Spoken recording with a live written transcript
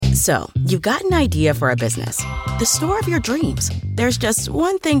So, you've got an idea for a business. The store of your dreams. There's just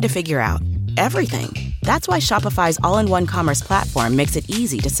one thing to figure out. Everything. That's why Shopify's all-in-one commerce platform makes it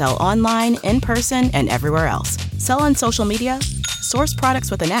easy to sell online, in person, and everywhere else. Sell on social media, source products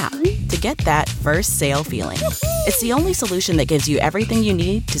with an app to get that first sale feeling. It's the only solution that gives you everything you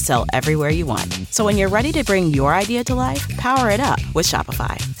need to sell everywhere you want. So when you're ready to bring your idea to life, power it up with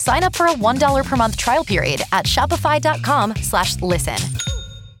Shopify. Sign up for a $1 per month trial period at shopify.com/listen.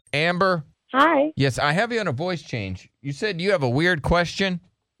 Amber? Hi. Yes, I have you on a voice change. You said you have a weird question?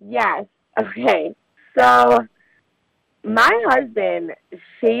 Yes. Okay. So, my husband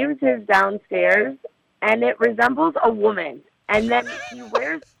shaves his downstairs, and it resembles a woman. And then he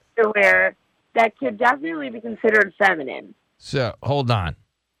wears underwear that could definitely be considered feminine. So, hold on.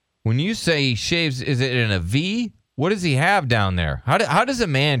 When you say he shaves, is it in a V? What does he have down there? How does a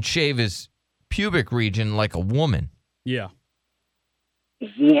man shave his pubic region like a woman? Yeah.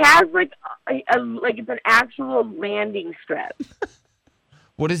 He has like it's an actual landing strip.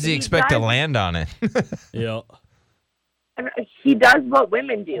 What does he expect to land on it? Yeah. He does what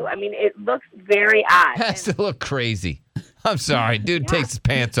women do. I mean, it looks very odd. Has to look crazy. I'm sorry. Dude takes his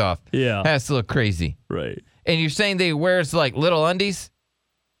pants off. Yeah. Has to look crazy. Right. And you're saying that he wears like little undies?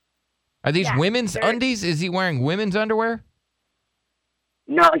 Are these women's undies? Is he wearing women's underwear?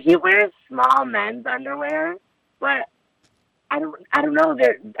 No, he wears small men's underwear, but I don't know.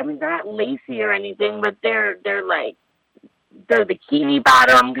 They're not lacy or anything, but they're bikini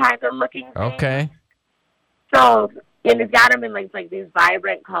bottom kind of looking thing. Okay. So, and it's got them in like these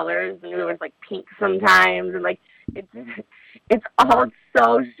vibrant colors, and it was like pink sometimes, and like it's all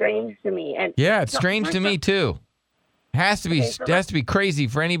so strange to me. And yeah, it's strange to me too. Has to be crazy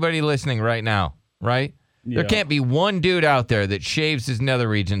for anybody listening right now, right? Yeah. There can't be one dude out there that shaves his nether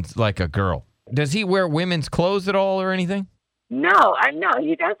regions like a girl. Does he wear women's clothes at all or anything? No,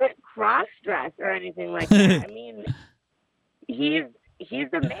 he doesn't cross dress or anything like that. I mean, he's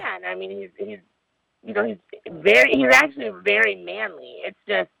the man. I mean, he's actually very manly. It's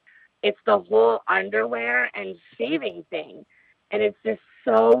the whole underwear and shaving thing, and it's just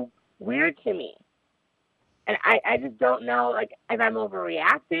so weird to me. And I just don't know, like, if I'm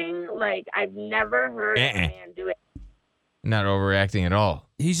overreacting. Like, I've never heard a man do it. Not overreacting at all.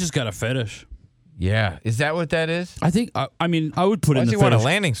 He's just got a fetish. Yeah. Is that what that is? I think, I would put Why in does the he want a fetish.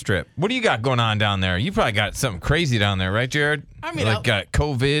 landing strip? What do you got going on down there? You probably got something crazy down there, right, Jared? I mean, like got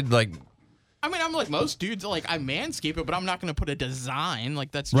COVID, like... I mean, I'm like most dudes. Like, I manscape it, but I'm not going to put a design.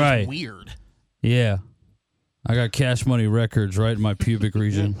 Like, that's just Right. weird. Yeah. I got Cash Money Records right in my pubic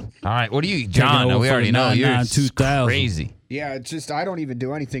region. All right, what do you, John? We already know you're 2000. crazy. Yeah, it's just I don't even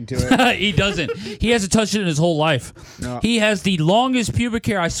do anything to it. He doesn't. He hasn't touched it in his whole life. No. He has the longest pubic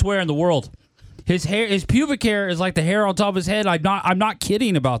hair, I swear, in the world. His pubic hair is like the hair on top of his head. I'm not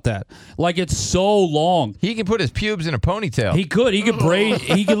kidding about that. Like, it's so long. He can put his pubes in a ponytail. He could. He could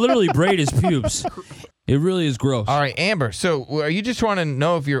literally braid his pubes. It really is gross. All right, Amber. So, are you just want to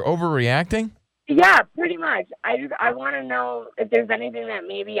know if you're overreacting? Yeah, pretty much. I want to know if there's anything that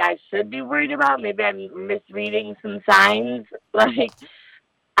maybe I should be worried about. Maybe I'm misreading some signs. Like,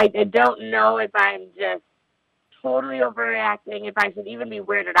 I don't know if I'm just totally overreacting, if I should even be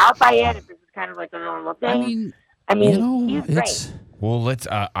weirded out by it, if this is kind of like a normal thing. I mean, he's great. Well, let's.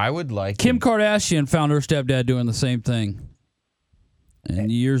 I would like Kim Kardashian found her stepdad doing the same thing, and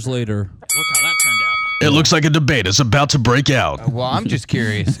years later, Look how that turned out. It looks like a debate is about to break out. Well, I'm just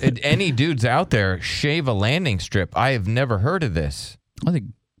curious. Did any dudes out there shave a landing strip? I have never heard of this. I think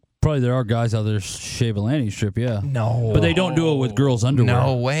probably there are guys out there shave a landing strip, yeah. No. But they don't do it with girls' underwear.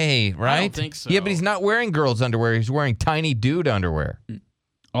 No way, right? I don't think so. Yeah, but he's not wearing girls' underwear. He's wearing tiny dude underwear.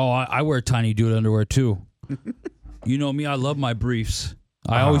 Oh, I wear tiny dude underwear too. You know me, I love my briefs.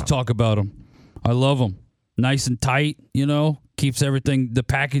 I always talk about them. I love them. Nice and tight, keeps everything, the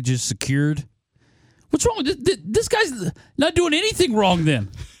package is secured. What's wrong with this? This guy's not doing anything wrong then.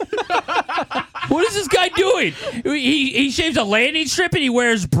 What is this guy doing? He shaves a landing strip and he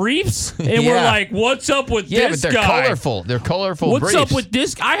wears briefs? And we're like, what's up with this guy? Yeah, but they're colorful. They're colorful What's briefs. up with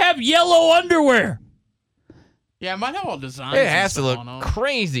this? I have yellow underwear. Yeah, mine have all designs. It has to and look stuff on 'em.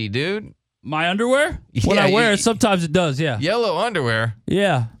 crazy, dude. My underwear? When Yeah, I wear it, sometimes it does, yeah. Yellow underwear?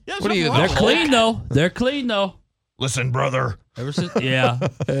 Yeah. Yeah, What are you, They're the clean, though. They're clean, though. Listen, brother. Ever since, yeah.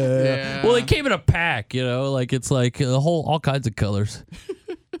 Yeah. Well, it came in a pack, like it's like all kinds of colors.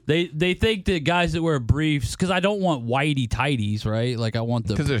 They think that guys that wear briefs, because I don't want whitey tighties, right? Like I want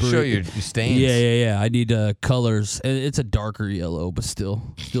the Because it'll show your stains. Yeah. I need colors. It's a darker yellow, but still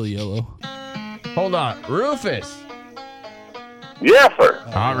yellow. Hold on, Rufus. Yes, sir.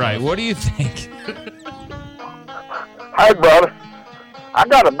 All right, what do you think? Hi, brother. I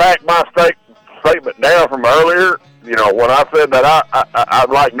got to back my statement down from earlier. You know, when I said that I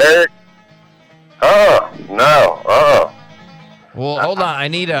like Derek. No. Well, hold on. I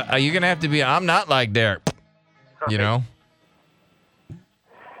need you're going to have to be, I'm not like Derek. You know?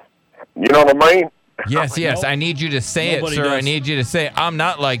 You know what I mean? Yes. Nope. I need you to say Nobody it, sir. Does. I need you to say, I'm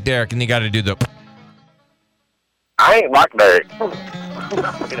not like Derek, and you got to do the... I ain't like Derek.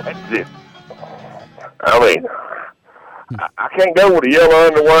 That's it. I mean, I can't go with the yellow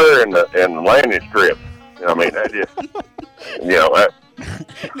underwear and the landing strip. I mean, that just,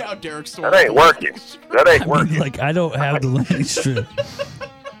 now Derek's that ain't working. That ain't working. Like, I don't have the landing strip.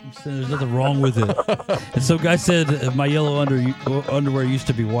 There's nothing wrong with it. And some guy said my yellow underwear used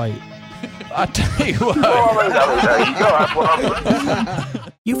to be white. I'll tell you what.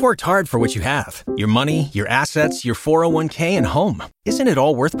 You've worked hard for what you have. Your money, your assets, your 401k, and home. Isn't it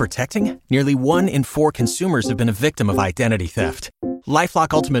all worth protecting? Nearly 1 in 4 consumers have been a victim of identity theft.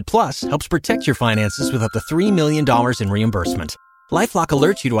 LifeLock Ultimate Plus helps protect your finances with up to $3 million in reimbursement. LifeLock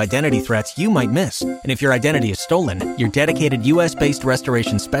alerts you to identity threats you might miss. And if your identity is stolen, your dedicated U.S.-based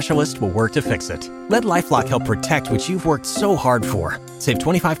restoration specialist will work to fix it. Let LifeLock help protect what you've worked so hard for. Save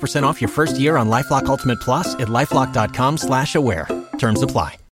 25% off your first year on LifeLock Ultimate Plus at LifeLock.com/aware. Terms apply.